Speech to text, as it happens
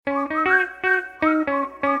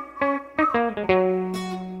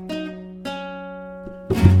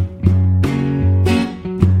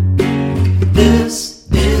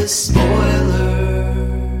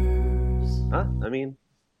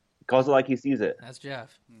spells it like he sees it. That's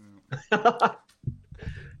Jeff. All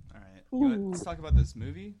right. Let's talk about this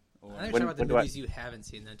movie. Or... I think When- talk about the when do I- movies you haven't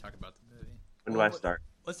seen, then talk about the movie. When do I start?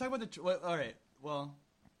 Let's talk about the. All right. Well,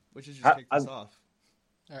 we should just kick this off.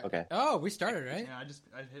 All right. Okay. Oh, we started, right? Yeah,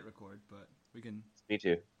 I hit record, but we can. Me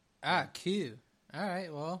too. Q. All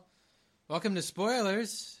right. Well, welcome to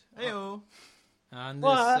Spoilers. Heyo. On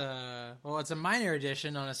this, What? it's a minor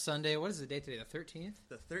edition on a Sunday. What is the date today? The 13th?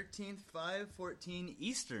 The 13th, 5:14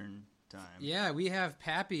 Eastern time. Yeah, we have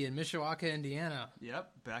Pappy in Mishawaka, Indiana.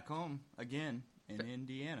 Yep. Back home again in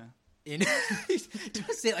Indiana. Don't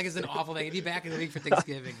say it like it's an awful thing. He'd be back in the week for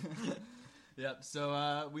Thanksgiving. Yep.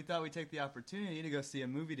 So we thought we'd take the opportunity to go see a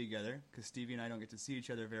movie together because Stevie and I don't get to see each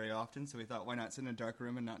other very often. So we thought, why not sit in a dark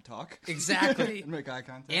room and not talk? Exactly. And make eye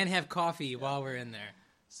contact. And have coffee while we're in there.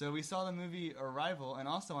 So we saw the movie Arrival, and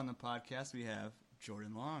also on the podcast we have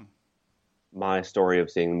Jordan Long. My story of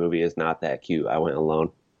seeing the movie is not that cute. I went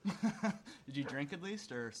alone. Did you drink at least,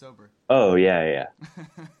 or sober? Oh, yeah.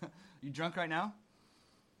 You drunk right now?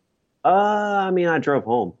 I mean, I drove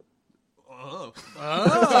home. Oh.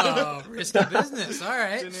 Oh, risky business. All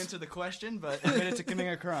right. Didn't answer the question, but admitted to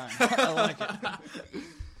committing a crime. I like it.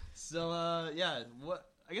 So, yeah,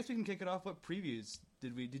 I guess we can kick it off. What previews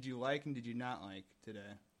did you like and did you not like today?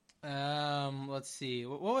 Let's see.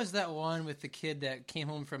 What was that one with the kid that came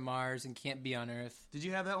home from Mars and can't be on Earth? Did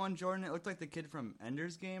you have that one, Jordan? It looked like the kid from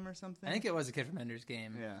Ender's Game or something. I think it was a kid from Ender's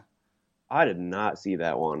Game. Yeah. I did not see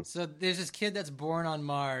that one. So there's this kid that's born on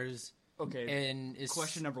Mars. Okay. And is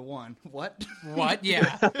Question number one. What? What?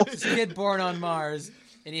 Yeah. This kid born on Mars,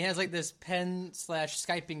 and he has like this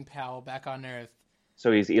pen/Skyping pal back on Earth.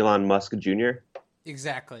 So he's Elon Musk Jr.?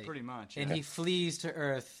 Exactly. Pretty much. And yeah. he flees to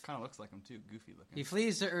Earth. Kind of looks like him too, goofy looking. He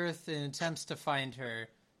flees to Earth and attempts to find her,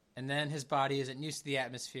 and then his body isn't used to the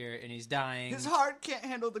atmosphere, and he's dying. His heart can't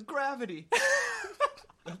handle the gravity.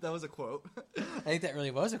 That was a quote. I think that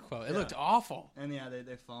really was a quote. It Yeah. looked awful. And yeah,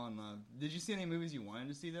 they fall in love. Did you see any movies you wanted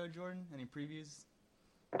to see though, Jordan? Any previews?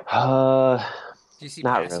 Do you see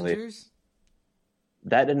Not really. Passengers?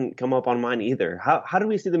 That didn't come up on mine either. How did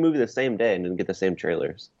we see the movie the same day and didn't get the same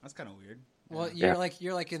trailers? That's kind of weird. Well, you're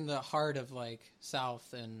like in the heart of like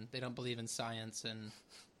South, and they don't believe in science and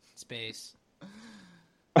space.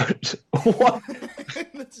 What?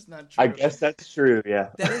 That's just not true. I guess that's true, yeah.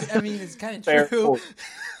 That is, I mean, it's kind Fair of true. point.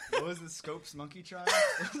 What was the Scopes monkey trial?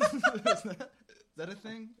 Is that a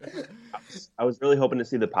thing? I was really hoping to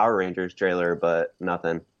see the Power Rangers trailer, but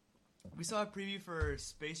nothing. We saw a preview for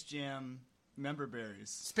Space Jam Member Berries.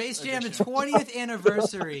 Space Jam, the edition. 20th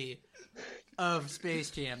anniversary of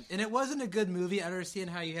Space Jam. And it wasn't a good movie. I don't understand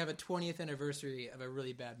how you have a 20th annisory of a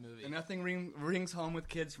really bad movie. And nothing rings home with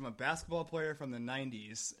kids from a basketball player from the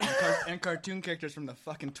 90s and cartoon characters from the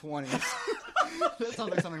fucking 20s. That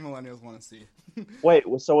sounds like something millennials want to see. Wait,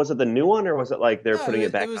 so was it the new one, or was it like they're No, putting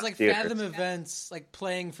it back It was on like theaters? Fathom Events, like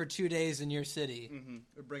playing for 2 days in your city. Mm-hmm.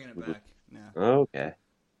 We're bringing it back. Yeah. Okay.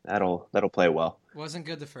 That'll play well. Wasn't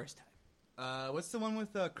good the first time. What's the one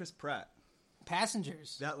with Chris Pratt?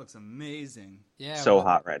 Passengers. That looks amazing. Yeah. So well,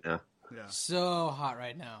 hot right now. Yeah. So hot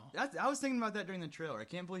right now. I was thinking about that during the trailer. I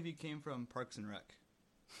can't believe he came from Parks and Rec.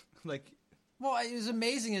 Like, Well, it was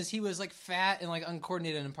amazing as he was like fat and like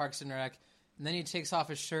uncoordinated in Parks and Rec, and then he takes off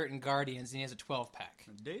his shirt in Guardians and he has a 12-pack.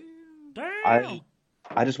 damn.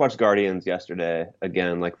 I just watched Guardians yesterday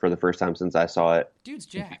again, like for the first time since I saw it. Dude's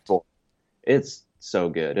jacked. It's so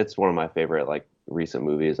good. It's one of my favorite like recent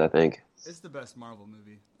movies, I think. It's the best Marvel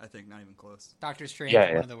movie. I think, not even close. Doctor Strange, Yeah,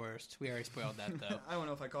 yeah. one of the worst. We already spoiled that though. I don't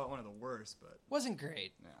know if I call it one of the worst, but Wasn't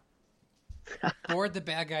great. yeah. Bored the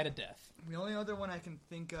bad guy to death. The only other one I can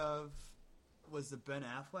think of was the Ben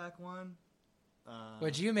Affleck one.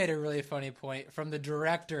 Which you made a really funny point from the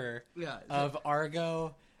director Yeah. of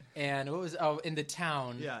Argo and what was In the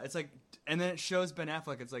Town. Yeah, it's like, and then it shows Ben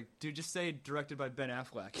Affleck. It's like, dude, just say directed by Ben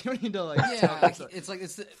Affleck. You don't need to like. Yeah, tell like, us it's like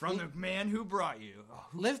it's from the man who brought you. Oh,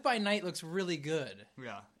 Live by Night looks really good.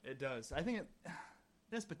 yeah, it does. I think it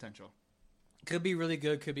has potential. Could be really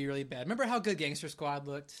good, could be really bad. Remember how good Gangster Squad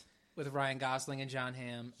looked with Ryan Gosling and John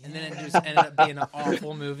Hamm, and then it just ended up being an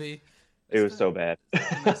awful movie. It was so bad.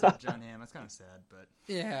 Messed up John Hamm. That's kind of sad, but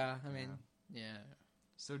Yeah, I mean, yeah.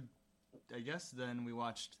 so I guess then we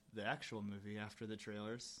watched the actual movie after the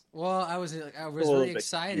trailers. Well, I was Well, really but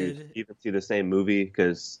excited. You even see the same movie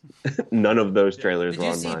because none of those trailers Did were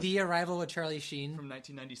you on see mine. The Arrival with Charlie Sheen? From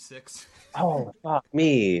 1996. Oh fuck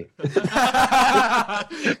me!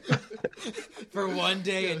 For one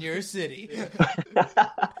day in your city.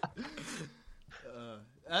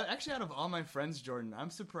 Actually, out of all my friends, Jordan, I'm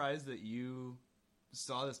surprised that you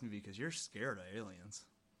saw this movie because you're scared of aliens.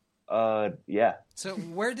 Yeah. So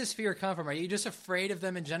where did this fear come from? Are you just afraid of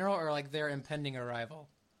them in general, or like their impending arrival?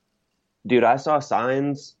 Dude, I saw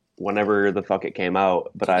Signs whenever the fuck it came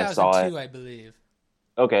out, but I saw it. 2002, I believe.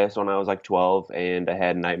 Okay, so when I was like 12 and I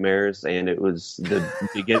had nightmares, and it was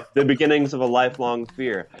the beginnings of a lifelong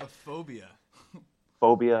fear. A phobia.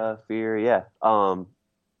 Phobia, fear, yeah.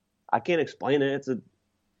 I can't explain it.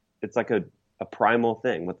 It's like a primal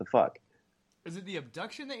thing. What the fuck? Is it the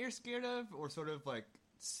abduction that you're scared of, or sort of like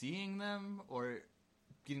seeing them, or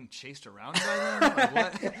getting chased around by them?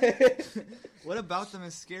 Like, what about them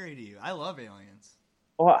is scary to you? I love aliens.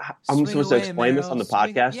 Well, I'm Swing supposed to away, explain this on the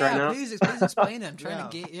Meryl. podcast Yeah, right now? please explain it. I'm trying Yeah.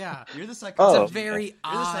 to get, yeah. You're the Oh. psychologist. It's a very You're the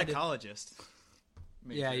odd... psychologist.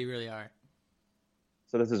 Yeah, you really are.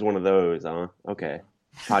 So this is one of those, huh? Okay.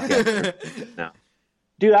 Podcast. No.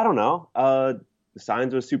 Dude, I don't know.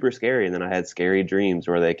 Signs was super scary, and then I had scary dreams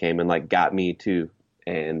where they came and like got me too.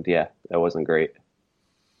 And yeah, that wasn't great.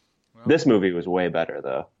 Well, This movie was way better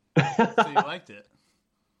though. so you liked it.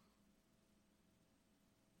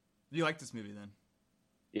 You liked this movie then?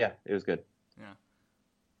 Yeah, it was good. Yeah.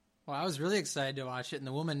 Well, I was really excited to watch it, and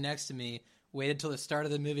the woman next to me waited till the start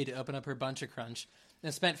of the movie to open up her Bunch of Crunch,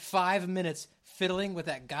 and spent 5 minutes fiddling with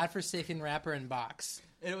that godforsaken wrapper and box.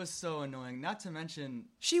 It was so annoying. Not to mention,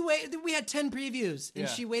 She waited. We had 10 previews, and Yeah.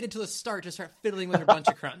 she waited till the start to start fiddling with her Bunch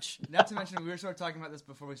of Crunch. we were sort of talking about this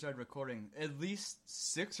before we started recording. At least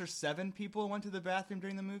 6 or 7 people went to the bathroom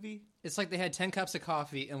during the movie. It's like they had 10 cups of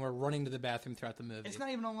coffee and were running to the bathroom throughout the movie. It's not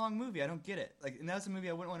even a long movie. I don't get it. Like, and that's a movie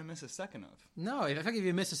I wouldn't want to miss a second of. No, if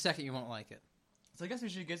you miss a second, you won't like it. So I guess we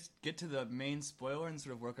should get to the main spoiler and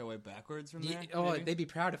sort of work our way backwards from there. Oh, maybe? they'd be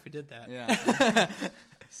proud if we did that. Yeah.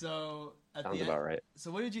 So at Sounds the end, about right.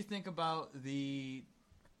 So what did you think about the?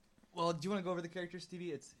 Well, do you want to go over the characters,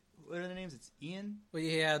 Stevie? What are their names? It's Ian, Well,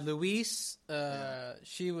 you had Louise.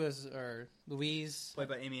 She was, or Louise. played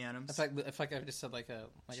by Amy Adams. I feel like I just said like a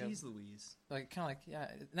Louise. like kind of like, yeah,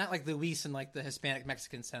 not like Luis in like the Hispanic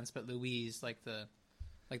Mexican sense, but Louise like the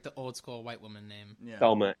old school white woman name. Yeah.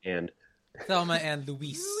 Thelma and Thelma and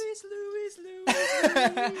Louise. Louise.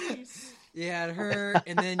 You had her,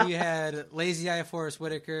 and then you had Lazy Eye Forrest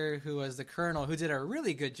Whitaker, who was the colonel, who did a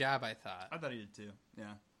really good job, I thought. I thought he did too.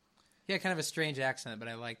 Yeah. He had kind of a strange accent, but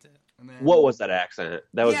I liked it. And then, what was that accent?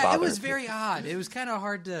 That was Yeah, it bothering was me. very odd. It was kind of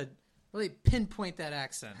hard to really pinpoint that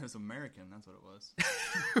accent. It was American. That's what it was.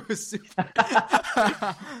 It was super.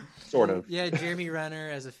 Sort of. Yeah, Jeremy Renner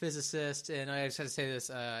as a physicist, and I just had to say this: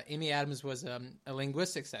 Amy Adams was a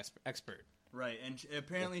linguistics expert. Right, and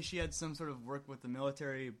apparently she had some sort of work with the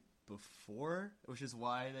military before, which is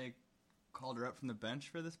why they called her up from the bench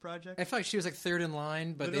for this project. I feel like she was like third in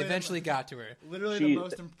line, but Literally, they eventually got to her. Literally She- the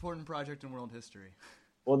most important project in world history.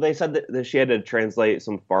 Well, they said that she had to translate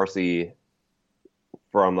some Farsi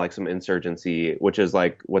from like some insurgency, which is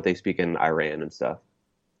like what they speak in Iran and stuff.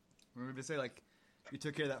 Remember to say, like, we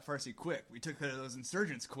took care of that Farsi quick. We took care of those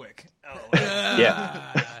insurgents quick. Oh,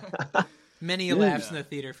 Yeah. Many laughs in the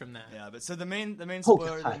theater from that. yeah. But so the main Oh,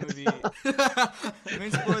 spoiler of God. the movie, the main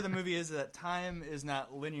spoiler of the movie is that time is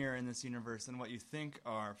not linear in this universe, and what you think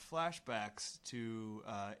are flashbacks to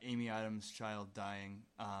Amy Adams' child dying.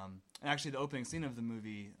 And actually, the opening scene of the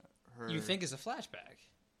movie, her You think is a flashback?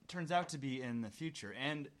 turns out to be in the future.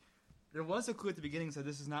 And there was a clue at the beginning, so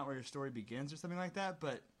this is not where your story begins or something like that.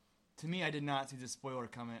 But to me, I did not see the spoiler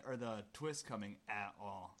coming or the twist coming at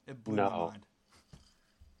all. It blew my No. mind.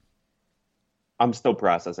 I'm still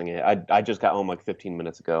processing it. I just got home like 15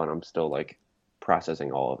 minutes ago, and I'm still like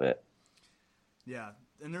processing all of it. Yeah,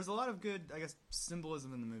 and there's a lot of good, I guess,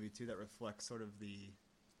 symbolism in the movie too that reflects sort of the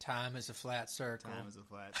Time is a flat circle. time as a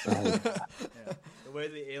flat. Yeah. The way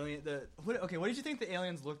the alien, what did you think the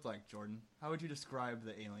aliens looked like, Jordan? How would you describe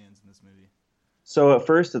the aliens in this movie? So at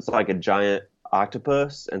first it's like a giant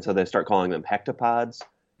octopus, and so they start calling them hectopods.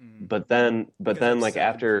 But then Because like it's 7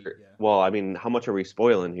 after, feet, yeah. well, I mean, how much are we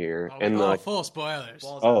spoiling here? And Oh, like, full spoilers.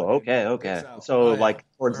 Balls out, oh, dude. okay, Balls okay. out. So Oh, yeah. like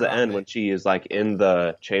towards We're the on end it. when she is like in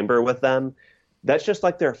the chamber with them, that's just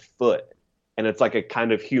like their foot, and it's like a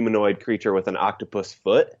kind of humanoid creature with an octopus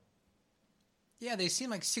foot. Yeah, they seem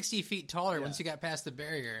like 60 feet taller Yeah. once you got past the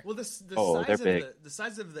barrier. Well, the Oh, size they're of big. the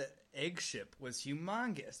size of the egg ship was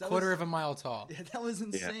humongous. That Quarter was, of a mile tall. Yeah, that was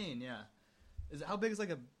insane. Yeah. How big is like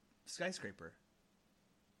a skyscraper?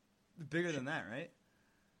 Bigger than that, right?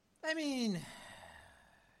 I mean,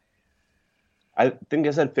 I think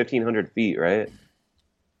I said 1,500 feet, right?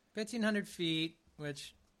 1,500 feet,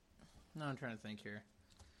 which, no, I'm trying to think here.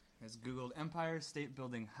 It's Googled Empire State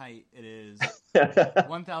Building height. It is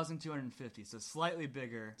 1,250, so slightly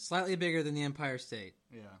bigger. Slightly bigger than the Empire State.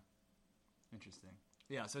 Yeah. Interesting.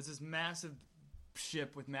 Yeah, so it's this massive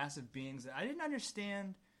ship with massive beings. I didn't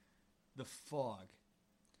understand The fog.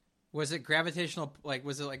 Was it gravitational? Like,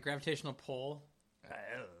 was it like gravitational pull?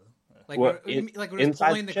 Like, What, when it was inside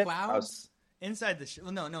pulling the the ship? clouds? Inside the ship.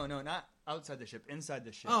 Well, no, not outside the ship. Inside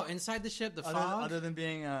the ship. Oh, inside the ship, the fog? Other than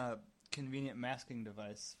being a convenient masking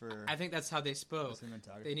device for... I think that's how they spoke.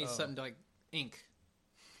 cinematography. They need something to, like, ink.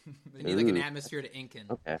 They need, Ooh. like, an atmosphere to ink in.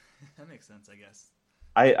 Okay. That makes sense, I guess.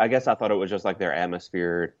 I guess I thought it was just like their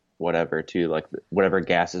atmosphere, whatever, too. Like whatever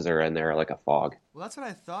gases are in there, like a fog. Well, that's what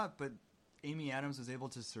I thought, but Amy Adams was able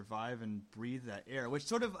to survive and breathe that air, which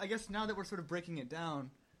sort of, I guess now that we're sort of breaking it down,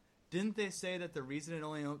 didn't they say that the reason it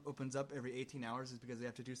only opens up every 18 hours is because they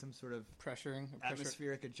have to do some sort of Pressure.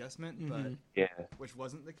 atmospheric adjustment, Mhm. but Yeah. which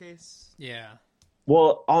wasn't the case? Yeah.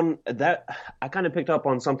 Well, on that, I kind of picked up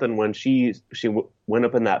on something when she went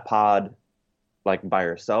up in that pod, like by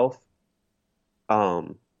herself.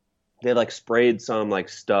 They like sprayed some like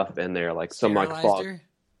stuff in there, like some like Sterilized fog. her?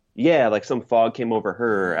 Yeah, like some fog came over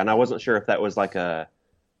her, and I wasn't sure if that was like I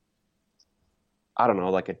don't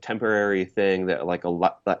know, like a temporary thing that like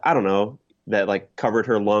I don't know, that like covered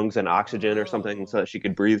her lungs in oxygen or something so that she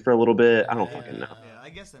could breathe for a little bit. I don't fucking know. Yeah, I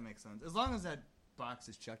guess that makes sense. As long as that box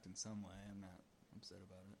is checked in some way, I'm not upset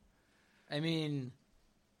about it. I mean,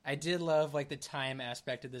 I did love like the time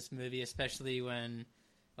aspect of this movie, especially when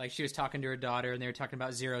like she was talking to her daughter and they were talking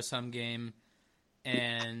about zero-sum game,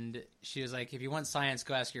 and she was like, "If you want science,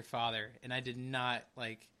 go ask your father." And I did not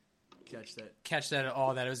like Catch that. at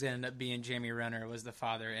all that it was going to end up being Jeremy Renner was the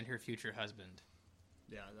father and her future husband.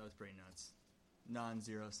 Yeah, that was pretty nuts.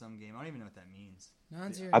 Non-zero sum game. I don't even know what that means.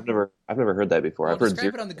 Non-zero. I've never heard that before. Well, I've heard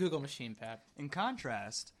describe zero. it on the Google machine, Pat. In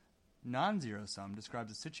contrast, non-zero sum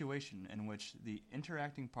describes a situation in which the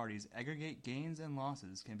interacting parties' aggregate gains and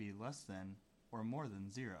losses can be less than or more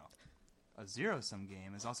than zero. A zero-sum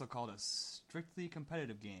game is also called a strictly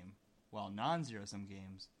competitive game, while non-zero-sum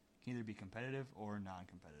games can either be competitive or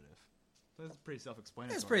non-competitive. So that's pretty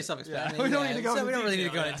self-explanatory. It's pretty self-explanatory. Yeah, we don't need to go into we don't really need to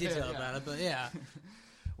go detail. into detail Yeah. about it, but yeah.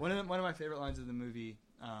 One of my favorite lines of the movie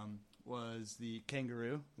was the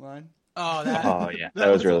kangaroo line. Oh, that Oh yeah, that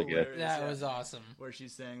was really good. hilarious, that yeah. was awesome. Where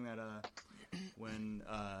she's saying that when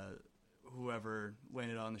whoever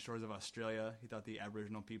landed on the shores of Australia, he thought the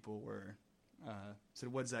Aboriginal people were said,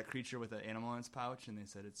 "What's that creature with an animal in its pouch?" And they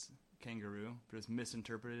said it's kangaroo, but it's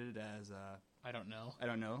misinterpreted as I don't know. I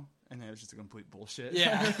don't know, and then it was just a complete bullshit.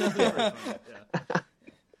 Yeah.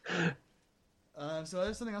 So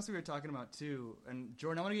there's something else we were talking about too, and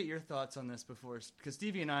Jordan, I want to get your thoughts on this before, because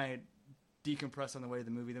Stevie and I decompressed on the way to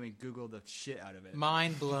the movie, then we Googled the shit out of it.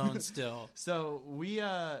 Mind blown still. So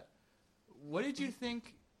what did you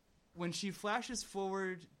think when she flashes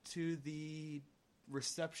forward to the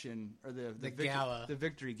reception or the gala, the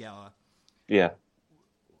victory gala? Yeah.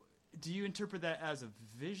 Do you interpret that as a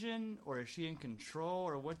vision, or is she in control,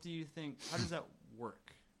 or what do you think? How does that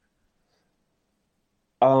work?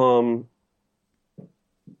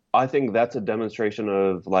 I think that's a demonstration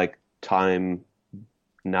of like time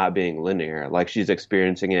not being linear. Like she's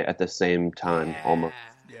experiencing it at the same time almost.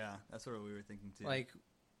 Yeah, that's what we were thinking too. Like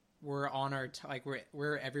we're on our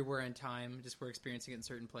we're everywhere in time, just we're experiencing it in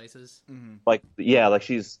certain places. Mm-hmm. Like yeah, like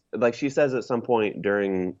she says at some point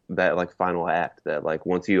during that like final act that like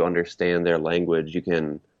once you understand their language, you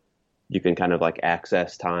can kind of like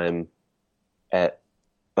access time at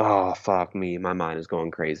oh fuck me, my mind is going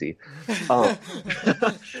crazy.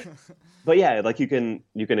 But yeah, like you can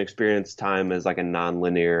experience time as like a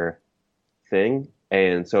non-linear thing,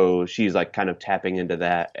 and so she's like kind of tapping into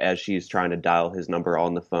that as she's trying to dial his number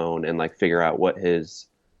on the phone and like figure out what his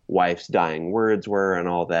wife's dying words were and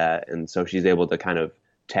all that, and so she's able to kind of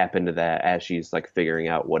tap into that as she's like figuring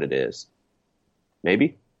out what it is.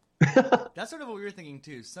 Maybe. That's sort of what we were thinking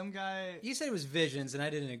too. Some guy, You said it was visions, and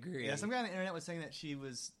I didn't agree. yeah, some guy on the internet was saying that she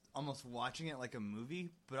was almost watching it like a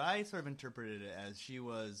movie, but I sort of interpreted it as she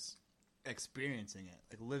was experiencing it,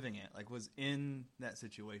 like living it, like was in that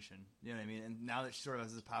situation. You know what I mean? And now that she sort of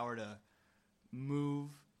has the power to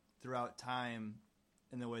move throughout time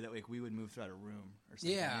in the way that like we would move throughout a room or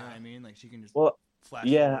something. Yeah. You know what I mean? Like she can just Well, flash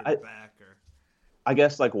yeah, forward or back or I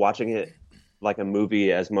guess like watching it like a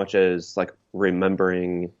movie as much as like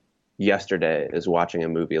remembering yesterday is watching a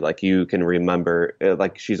movie. Like you can remember,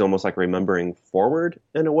 like she's almost like remembering forward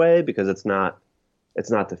in a way because it's not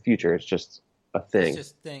the future. It's just a thing. It's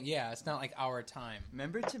just thing. Yeah, it's not like our time.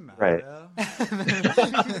 remember tomorrow.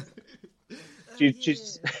 Right.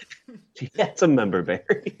 She's she had some member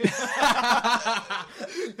berry.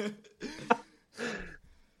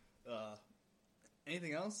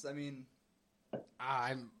 Anything else? I mean,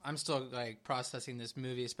 I'm still like processing this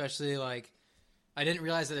movie, especially like I didn't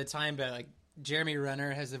realize at the time, but like Jeremy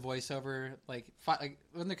Renner has the voiceover like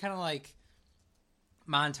when they're kind of like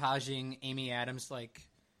montaging Amy Adams like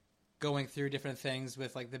going through different things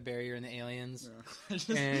with like the barrier and the aliens,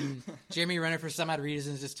 and Jeremy Renner for some odd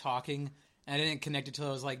reason is just talking. And I didn't connect it till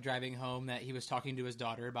I was like driving home that he was talking to his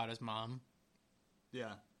daughter about his mom.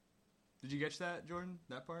 Yeah. Did you catch that, Jordan?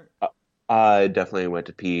 That part? I definitely went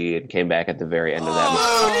to pee and came back at the very end of that movie.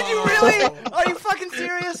 Oh, did you really? Are you fucking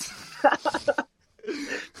serious?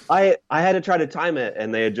 I had to try to time it,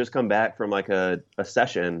 and they had just come back from like a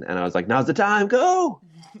session, and I was like, "Now's the time, go!"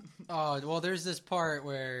 Oh well, there's this part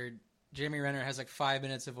where Jeremy Renner has like 5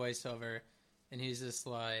 minutes of voiceover, and he's just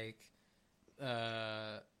like,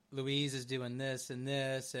 "Louise is doing this,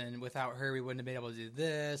 and without her, we wouldn't have been able to do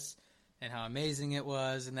this, and how amazing it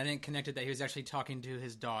was." And I didn't connect it that he was actually talking to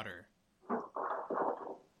his daughter.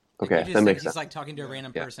 Okay, that makes he's sense. like talking to a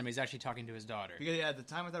random person, but he's actually talking to his daughter. Because, at the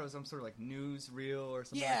time I thought it was some sort of like news reel or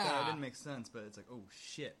something like that. It didn't make sense, but it's like, oh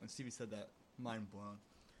shit. When Stevie said that, mind blown.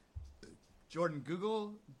 Jordan,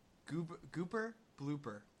 Google Gooper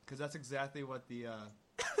blooper, because that's exactly what the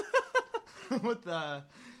what the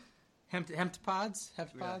Heptapods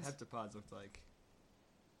heptapods looked like.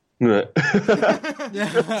 Yeah.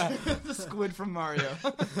 The squid from Mario.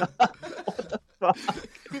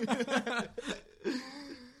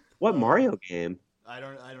 What Mario game? I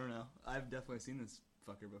don't know. I've definitely seen this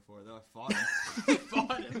fucker before, though. I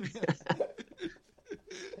fought him.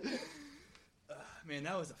 Man,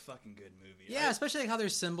 that was a fucking good movie. Yeah, especially like how their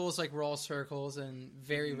symbols like were all circles, and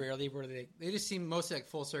very rarely were they just seem mostly like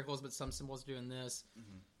full circles, but some symbols doing this,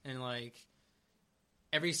 and like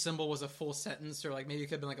every symbol was a full sentence, or like maybe it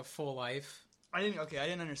could have been like a full life. I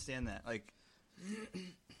didn't understand that. Like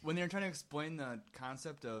when they were trying to explain the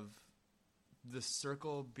concept of the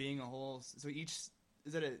circle being a whole, so each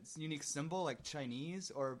is that a unique symbol like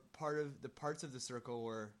Chinese, or part of the parts of the circle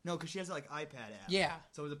were because she has like iPad app. Yeah.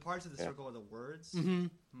 So the parts of the circle are the words. Mm-hmm.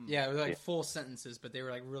 Yeah, it was like full sentences, but they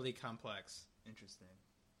were like really complex. Interesting.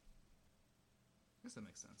 I guess that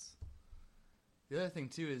makes sense. The other thing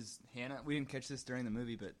too is Hannah. We didn't catch this during the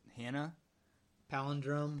movie, but Hannah,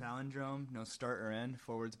 Palindrome. no start or end,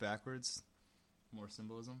 forwards, backwards, more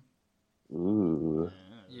symbolism. Ooh.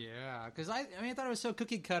 Yeah, because I thought it was so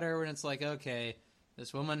cookie cutter when it's like, okay,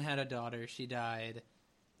 this woman had a daughter, she died,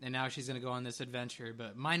 and now she's going to go on this adventure.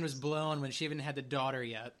 But mine was blown when she even had the daughter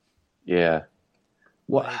yet. Yeah.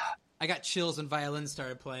 What? Like, I got chills when violins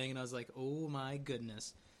started playing, and I was like, oh my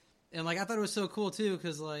goodness. And like I thought it was so cool too,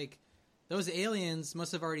 because like those aliens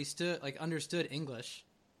must have already understood English.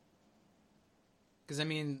 Because I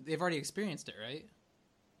mean, they've already experienced it, right?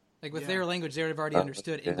 Like with their language, they would have already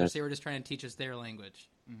understood English. They were just trying to teach us their language.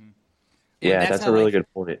 Mm-hmm. Yeah, that's a really good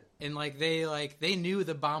point. And they knew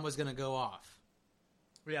the bomb was gonna go off.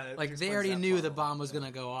 Yeah, like they already knew the bomb was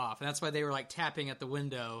gonna go off, and that's why they were like tapping at the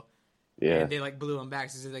window. Yeah, and they like blew them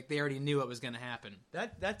back. So like they already knew what was gonna happen.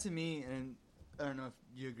 That to me, and I don't know if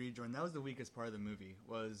you agree, Jordan. That was the weakest part of the movie.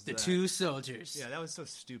 Was the two soldiers? Yeah, that was so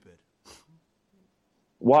stupid.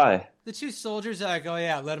 Why? The two soldiers are like, oh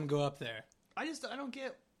yeah, let them go up there. I don't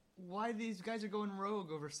get why these guys are going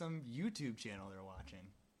rogue over some YouTube channel they're watching.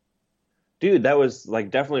 Dude, that was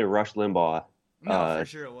like definitely Rush Limbaugh. No, for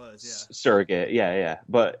sure it was. Yeah, surrogate. Yeah.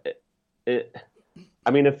 But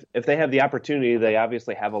I mean, if they have the opportunity, they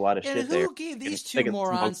obviously have a lot of shit and there. who gave these two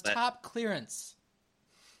morons top clearance?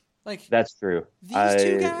 Like that's true.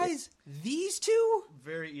 Two guys, these two,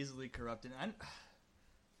 very easily corrupted.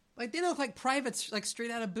 Like they look like privates, like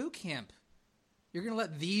straight out of boot camp. You're gonna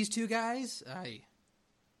let these two guys?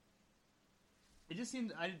 It just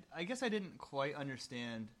seemed. I guess I didn't quite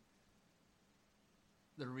understand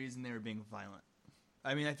the reason they were being violent.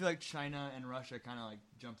 I mean, I feel like China and Russia kind of like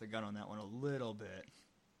jumped the gun on that one a little bit.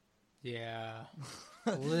 Yeah,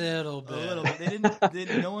 a little bit. A little bit.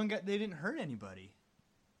 They didn't hurt anybody.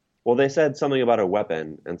 Well, they said something about a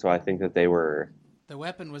weapon, and so I think that they were. The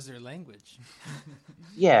weapon was their language.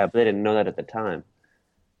 Yeah, but they didn't know that at the time.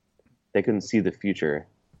 They couldn't see the future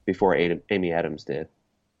before Amy Adams did.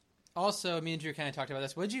 Also, me and Drew kind of talked about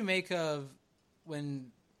this. What did you make of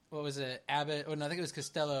when, what was it, Abbott? Oh, no, I think it was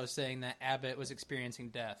Costello saying that Abbott was experiencing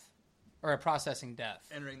death, or processing death.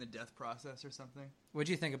 Entering the death process or something? What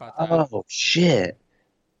did you think about that? Oh, shit.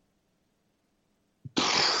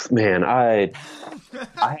 Man, I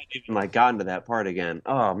hadn't even gotten to that part again.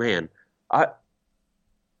 Oh, man.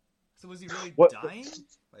 So was he really dying?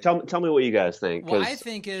 Tell me what you guys think. Well, I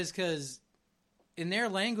think is because in their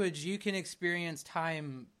language, you can experience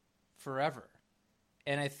time forever.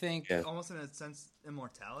 And I think... Yeah. Almost in a sense,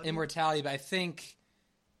 immortality? Immortality, but I think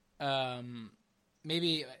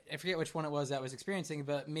maybe... I forget which one it was that was experiencing,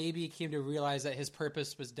 but maybe he came to realize that his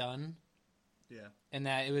purpose was done. Yeah. and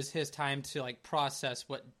that it was his time to like process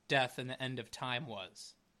what death and the end of time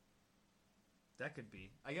was. That could be.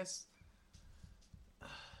 I guess.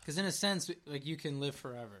 Because in a sense, like you can live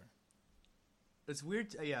forever. It's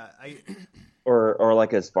weird. Yeah. Or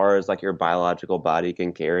like as far as like your biological body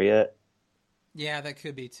can carry it, Yeah, that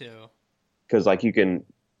could be too. because like you can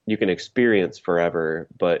experience forever,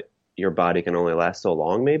 but your body can only last so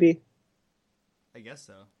long, maybe. I guess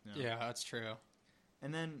so. Yeah, that's true.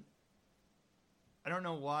 And then I don't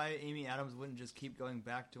know why Amy Adams wouldn't just keep going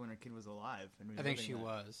back to when her kid was alive. And I think reliving she that.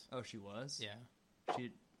 was. Oh, she was. Yeah.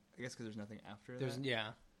 She. I guess because there's nothing after There's that. yeah.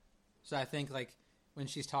 So I think like when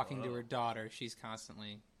she's talking to her daughter, she's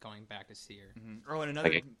constantly going back to see her. Mm-hmm. Oh, and another.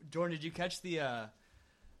 Okay. Jordan, did you catch the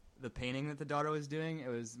painting that the daughter was doing? It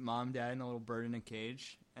was mom, dad, and a little bird in a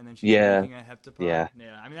cage, and then she's Yeah. making a heptapod. Yeah.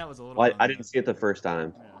 I mean, that was a little. Well, on I the- didn't see it the first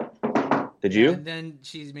time. Yeah. Did Yeah, you? and then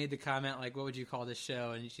she's made the comment like, "What would you call this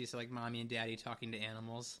show?" And she's like, "Mommy and Daddy talking to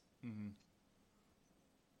animals." Mm-hmm.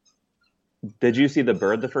 Did you see the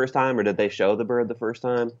bird the first time, or did they show the bird the first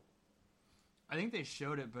time? I think they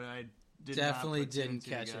showed it, but I did Definitely not put two and didn't two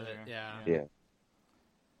catch together. it. Yeah. Yeah.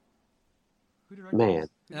 Who directed Man. this?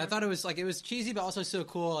 And I thought it was cheesy, but also so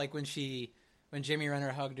cool. Like when Jamie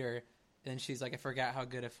Renner hugged her, and she's like, "I forgot how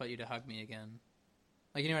good it felt you to hug me again."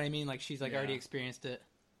 Like, you know what I mean? Like she's like Yeah. already experienced it.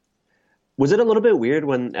 Was it a little bit weird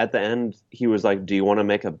when at the end he was like, "Do you want to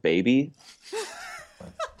make a baby?"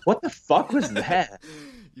 What the fuck was that?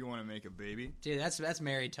 You want to make a baby? Dude, that's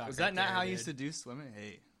married talk. Was right that not there, how you dude. used to do swimming?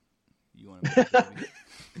 Hey, you want to make a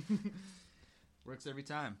baby? Works every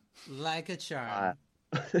time. Like a charm.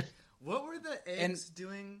 What were the eggs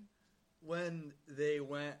doing when they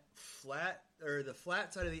went flat, or the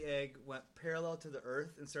flat side of the egg went parallel to the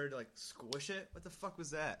earth and started to like squish it? What the fuck was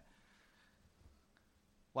that?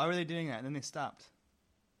 Why were they doing that? And then they stopped.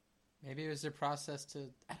 Maybe it was their process to.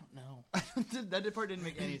 I don't know. That part didn't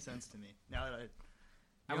make any sense to me. Now that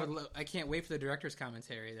I can't wait for the director's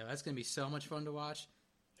commentary though. That's gonna be so much fun to watch.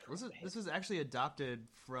 this was actually adopted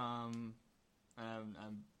from, I'm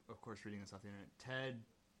of course reading this off the internet. Ted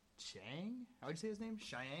Chiang? How would you say his name?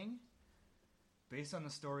 Chiang? Based on the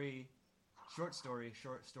short story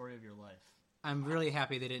of your life. I'm really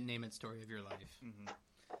happy they didn't name it "Story of Your Life."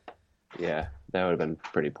 Yeah, that would have been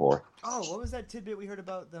pretty poor. Oh, what was that tidbit we heard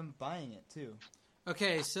about them buying it too?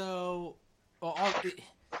 Okay, so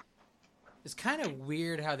it's kind of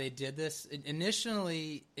weird how they did this.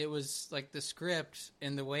 Initially, it was like the script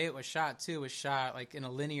and the way it was shot too was shot like in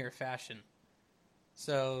a linear fashion.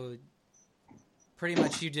 So pretty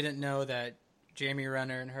much you didn't know that Jamie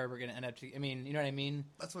Renner and her were going to end up. I mean, you know what I mean?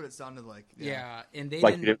 That's what it sounded like. Yeah, and they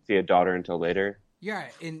Like didn't. you didn't see a daughter until later. Yeah,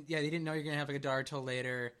 and they didn't know you're going to have like a daughter till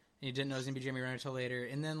later, and you didn't know it was going to be Jamie Renner till later,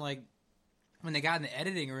 and then like when they got in the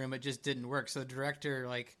editing room, it just didn't work. So the director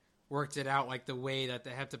like worked it out like the way that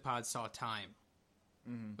the heptapod saw time,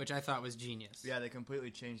 which I thought was genius. Yeah, they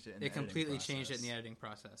completely changed it. They completely changed it in the editing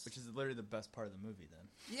process. which is literally the best part of the movie.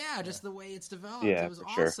 Then, Yeah, just the way it's developed. Yeah, it was for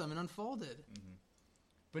sure. awesome and unfolded.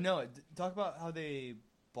 but no, talk about how they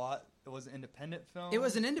bought. It was an independent film. It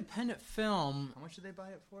was an independent film, How much did they buy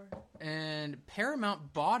it for? and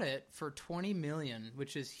Paramount bought it for $20 million,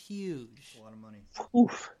 which is huge. A lot of money.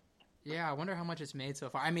 Oof. Yeah, I wonder how much it's made so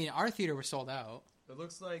far. I mean, our theater was sold out. It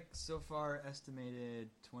looks like so far estimated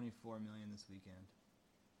 24 million this weekend.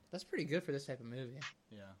 That's pretty good for this type of movie.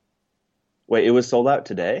 Yeah. Wait, it was sold out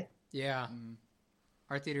today? Yeah, Mhm.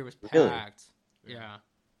 our theater was Really? packed. Yeah.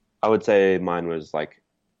 I would say mine was like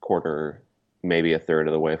quarter, maybe a third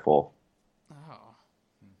of the way full. Oh,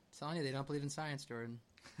 telling you, they don't believe in science, Jordan.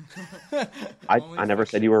 Only I never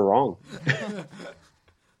fiction. said you were wrong.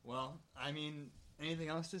 Well, I mean, anything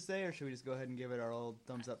else to say, or should we just go ahead and give it our old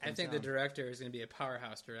thumbs up? I thumbs think the down? director is going to be a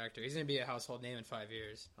powerhouse director. He's going to be a household name in 5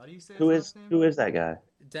 years. How do you say Who his is last name? who is that guy?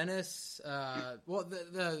 Dennis, well,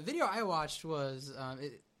 the video I watched was,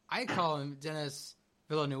 I call him Dennis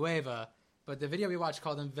Villanueva, but the video we watched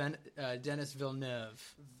called him Dennis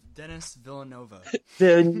Villeneuve. Dennis Villanova.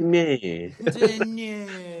 Me.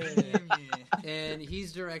 And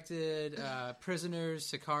he's directed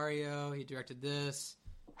Prisoners, Sicario. He directed this.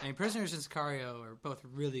 I mean, Prisoners and Sicario are both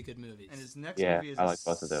really good movies. And his next Yeah, movie is I a like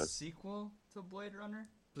both of those. sequel to Blade Runner,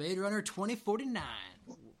 Blade Runner 2049.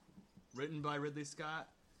 written by Ridley Scott,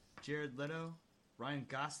 Jared Leto, Ryan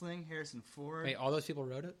Gosling, Harrison Ford. Wait, all those people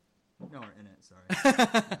wrote it? No, we're in it.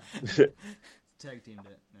 Sorry, tag teamed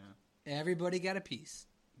it. No, Everybody got a piece.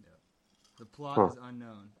 the plot Huh. is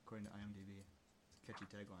unknown according to IMDb. It's a catchy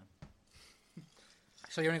tagline.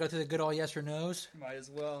 So you want to go to the good old yes or no's? Might as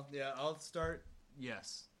well. Yeah, I'll start.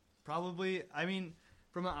 Yes, probably. I mean,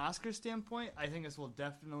 From an Oscar standpoint, I think this will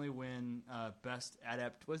definitely win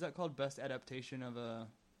what is that called? Best adaptation of a...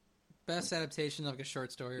 Best adaptation of like a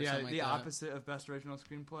short story or yeah, something like the that. opposite of best original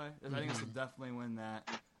screenplay. I think this will definitely win that.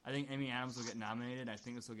 I think Amy Adams will get nominated. I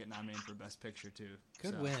think this will get nominated for Best Picture too.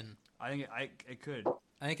 Could So, win. I think it could.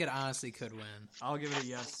 I think it honestly could win. I'll give it a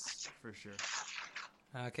yes for sure.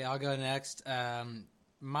 Okay, I'll go next.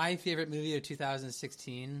 My favorite movie of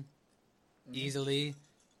 2016, easily,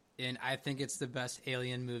 and I think it's the best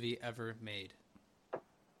Alien movie ever made.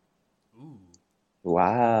 Ooh.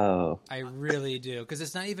 Wow. I really do, because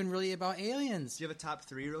it's not even really about aliens. Do you have a top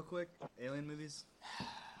 3 real quick? Alien movies?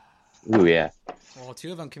 Ooh, yeah. Well,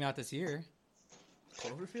 2 of them came out this year.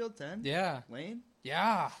 Cloverfield 10? Yeah. Lane?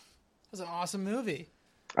 Yeah. That was an awesome movie.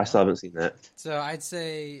 I still haven't seen that. So I'd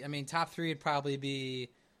say, top 3 would probably be,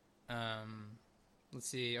 let's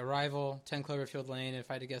see, Arrival, 10 Cloverfield Lane.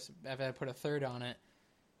 If I had to guess, if I had to put a third on it,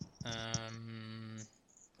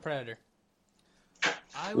 Predator.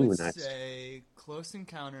 I would nice. say Close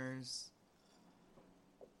Encounters,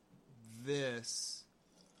 this,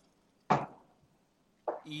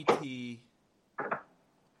 E.T.,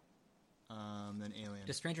 then Alien.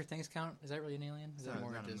 Does Stranger Things count? Is that really an alien? Is It's that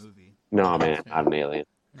more not a just movie. No, man, I'm an alien.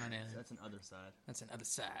 not an alien? That's an other side. That's another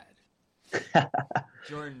side.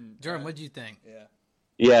 Jordan. What'd you think? Yeah.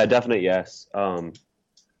 Yeah, definite yes.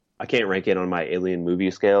 I can't rank it on my alien movie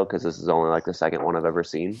scale because this is only like the second one I've ever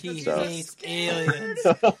seen. He so. hates aliens.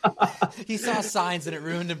 He saw signs and it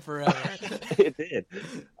ruined him forever. It did.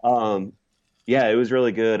 Yeah, it was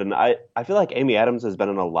really good, and I feel like Amy Adams has been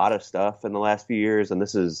in a lot of stuff in the last few years, and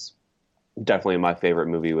this is definitely my favorite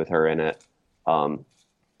movie with her in it.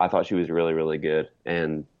 I thought she was really, really good,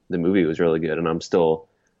 and the movie was really good, and I'm still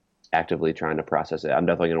actively trying to process it. I'm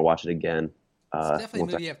definitely going to watch it again. It's definitely a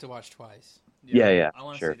movie you have to watch twice. Yeah, I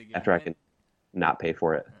wanna sure. see it again. After I can not pay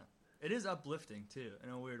for it. It is uplifting too, in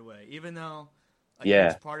a weird way. Even though a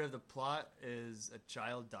Yeah. huge part of the plot is a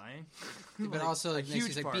child dying, But Like, also, a it makes you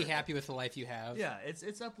huge like, part. be happy with the life you have. Yeah,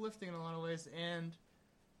 it's uplifting in a lot of ways, and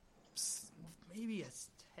maybe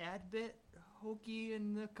a tad bit hokey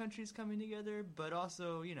in the countries coming together, but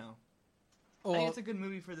also, I think Well, it's a good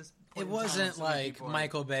movie for this point it in time wasn't when so many like people are-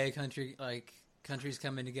 Michael Bay countries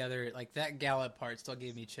coming together. Like that Gallup part still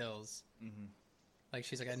gave me chills. Mhm. Like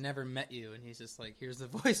she's like, I never met you, and he's just like, here's the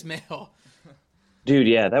voicemail. Dude,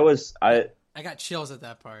 yeah, that was I got chills at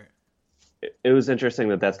that part. it was interesting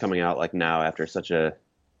that that's coming out like now after such a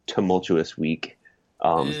tumultuous week.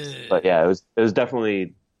 But yeah, it was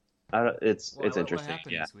definitely it's What interesting.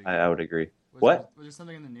 happened Yeah, this week? I would agree. Was What? there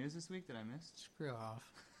something in the news this week that I missed? Screw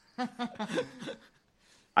off.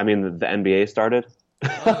 I mean, the NBA started.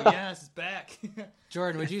 Oh yes, it's back.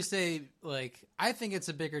 Jordan, would you say I think it's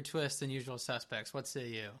a bigger twist than Usual Suspects? What say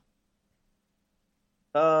you?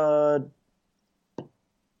 'Cause,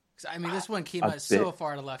 'Cause this one came a out so bit.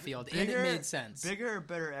 far to left field, and it made sense. Bigger or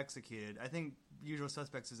better executed? I think Usual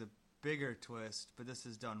Suspects is a bigger twist, but this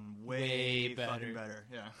is done way Way fucking better. better.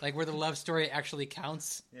 Yeah. Like where the love story actually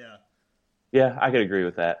counts. Yeah. Yeah, I could agree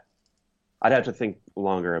with that. I'd have to think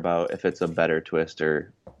longer about if it's a better twist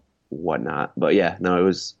or whatnot. But yeah, no, it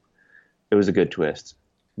was a good twist.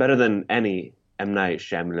 Better than any M. Night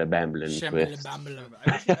Shyamalan twist.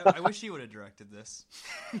 Shambhala-bambhala. I wish he would have directed this.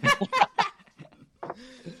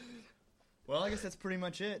 Well, I guess that's pretty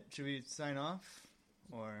much it. Should we sign off?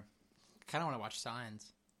 Or Kind of want to watch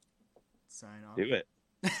Signs. sign off? Do it.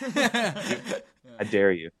 I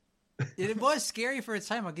dare you. It was scary for its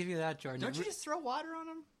time. I'll give you that, Jordan. Don't you just throw water on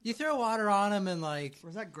him? You throw water on him and Or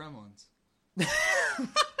is that Gremlins?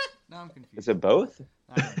 Now I'm confused. Is it both?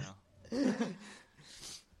 I don't know.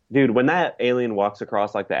 Dude, when that alien walks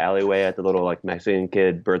across like the alleyway at the little like Mexican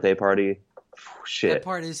kid birthday party, that shit.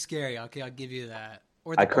 part is scary. Okay, I'll give you that.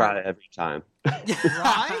 Or I the cry part- every time.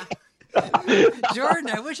 Right? Jordan,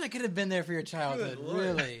 I wish I could have been there for your childhood. Good Lord.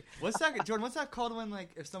 Really. Jordan, what's that called when,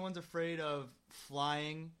 if someone's afraid of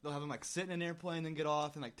flying, they'll have them, sit in an airplane, then get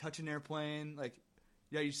off, and, touch an airplane?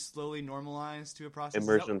 You slowly normalize to a process.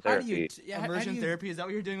 Immersion How do you? therapy. How do Immersion you- therapy? Is that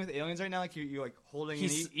what you're doing with aliens right now? You're holding an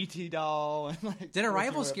He's- ET doll and Did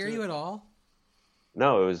Arrival scare you at all?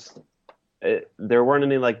 No, there weren't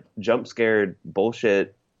any like jump scared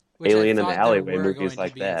bullshit Which I alien in thought the there alleyway were movies going to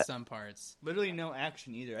like be in that. some parts. Literally no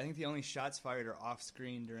action either. I think the only shots fired are off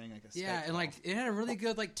screen during a Yeah, Skype and call. it had a really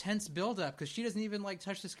good tense build up because she doesn't even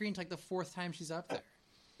touch the screen till the fourth time she's up there.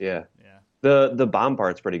 Yeah. Yeah. The bomb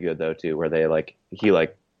part's pretty good though too, where they he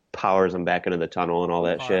powers them back into the tunnel and all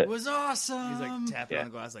that Part shit. was awesome. He's tapping Yeah. on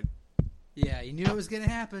the glass Yeah, he knew it was gonna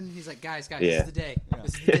happen. He's like, guys, Yeah. this is the day. Yeah.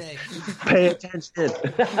 This is the day. Pay attention. There's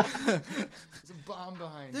a bomb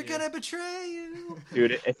behind They're you. gonna betray you.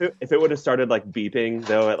 Dude, if it would have started like beeping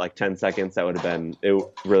though at like 10 seconds, that would have been, it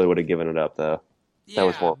really would have given it up though. Yeah,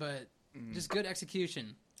 was horrible. but just good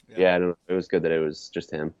execution. Yeah, I don't know. It was good that it was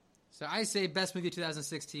just him. So I say best movie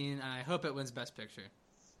 2016, and I hope it wins Best Picture.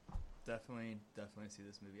 Definitely see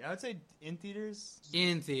this movie. I would say in theaters.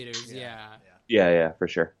 In theaters, yeah. Yeah, for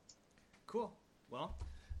sure. Cool. Well,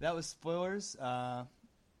 that was spoilers.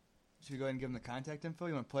 Should we go ahead and give them the contact info?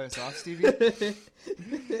 You want to play us off, Stevie?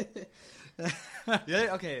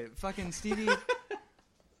 Yeah. Okay. Fucking Stevie.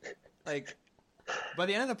 Like, by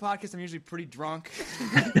the end of the podcast, I'm usually pretty drunk,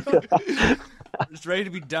 just ready to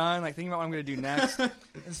be done. Like thinking about what I'm gonna do next. And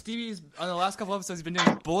Stevie's on the last couple episodes, he's been doing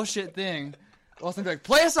this bullshit thing. All of a sudden, be like,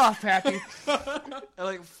 "Play us off, Pappy." And,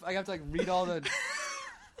 I have to read all of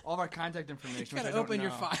our contact information. Gotta which I don't open your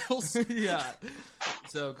know. files. Yeah.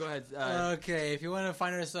 So go ahead. Okay, if you want to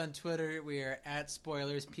find us on Twitter, we are at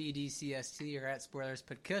SpoilersPDCST or at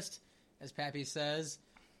SpoilersPodcast, as Pappy says.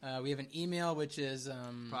 We have an email, which is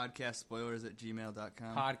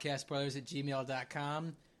podcastspoilers@gmail.com.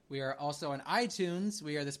 podcastspoilers@gmail.com. We are also on iTunes.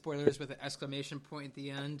 We are the Spoilers with an exclamation point at the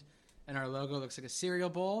end, and our logo looks like a cereal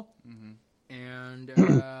bowl. Mm-hmm. And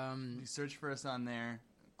You search for us on there.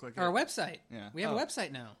 Click our it. website. Yeah. We have a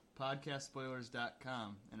website now.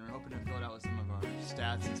 Podcastspoilers.com. And we're hoping to fill it out with some of our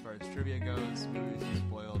stats as far as trivia goes, movies we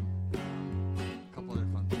spoiled, a couple other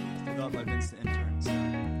fun things. Developed by Vince the Intern. So.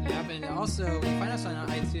 Yep, and also you can find us on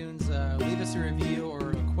iTunes. Leave us a review or a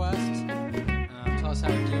request. Tell us how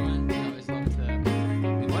we're doing. We always love to.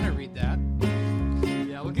 We want to read that.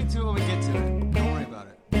 Yeah, we'll get to it when we get to it. Don't worry about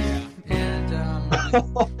it. Yeah,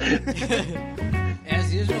 and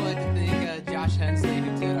as usual, I'd like to thank Josh Hensley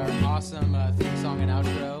who did our awesome theme song and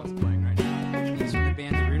outro. It's playing right now. He's from the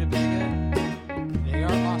band The Rutabaga. They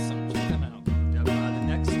are awesome. Check them out. Yep, the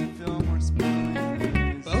next film we're spoiling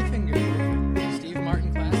is Bowfinger. Steve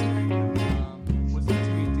Martin classic. what's the next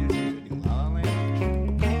movie in theaters? Maybe La La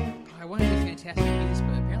Land? I wanted to do Fantastic Beasts,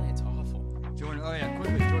 but apparently it's awful. Jordan, oh yeah,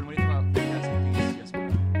 quickly, Jordan, what do you think about Fantastic Beasts? Yes,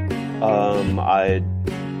 ma'am. I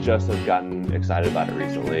just have gotten excited about it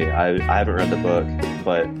recently. I haven't read the book,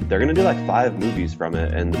 but they're gonna do like 5 movies from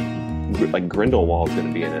it, and like Grindelwald's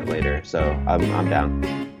gonna be in it later, so I'm down.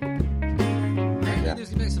 Apparently there's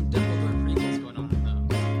gonna be like some Dumbledore prequels going on in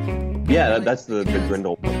those. Yeah, that's the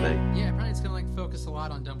Grindelwald thing. Yeah, apparently it's gonna focus a lot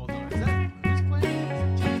on Dumbledore. Is that who's playing? Is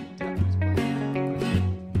it Johnny Depp who's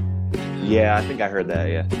playing? Yeah, I think I heard that.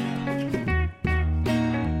 Yeah.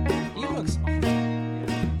 He looks awful.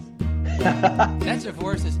 That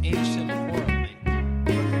divorce has aged him horribly.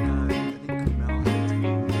 Fucking, I think Kumail had a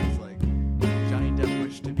tweet that was like, Johnny Depp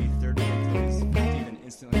wished to be 30 until he's 50, then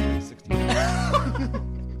instantly turns 60.